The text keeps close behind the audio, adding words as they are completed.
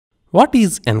What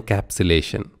is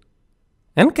encapsulation?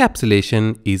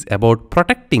 Encapsulation is about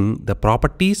protecting the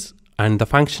properties and the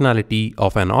functionality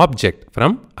of an object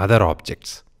from other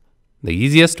objects. The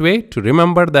easiest way to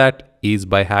remember that is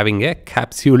by having a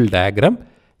capsule diagram,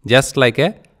 just like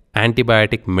a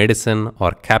antibiotic medicine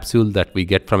or capsule that we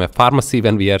get from a pharmacy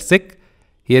when we are sick.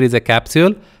 Here is a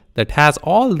capsule that has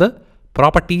all the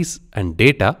properties and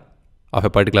data of a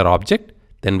particular object.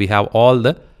 Then we have all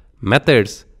the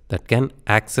methods that can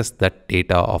access that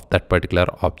data of that particular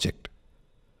object.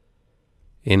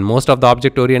 In most of the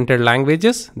object-oriented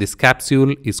languages, this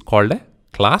capsule is called a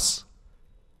class.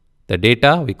 The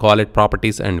data, we call it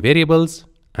properties and variables,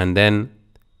 and then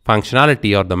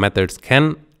functionality or the methods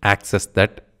can access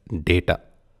that data.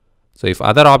 So if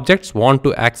other objects want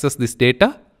to access this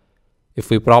data, if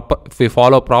we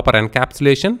follow proper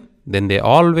encapsulation, then they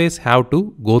always have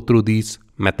to go through these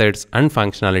methods and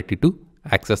functionality to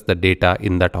access the data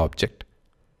in that object.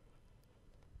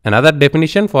 Another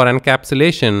definition for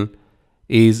encapsulation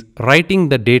is writing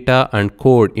the data and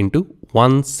code into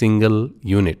one single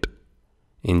unit.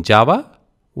 In Java,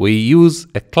 we use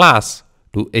a class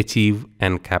to achieve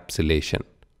encapsulation.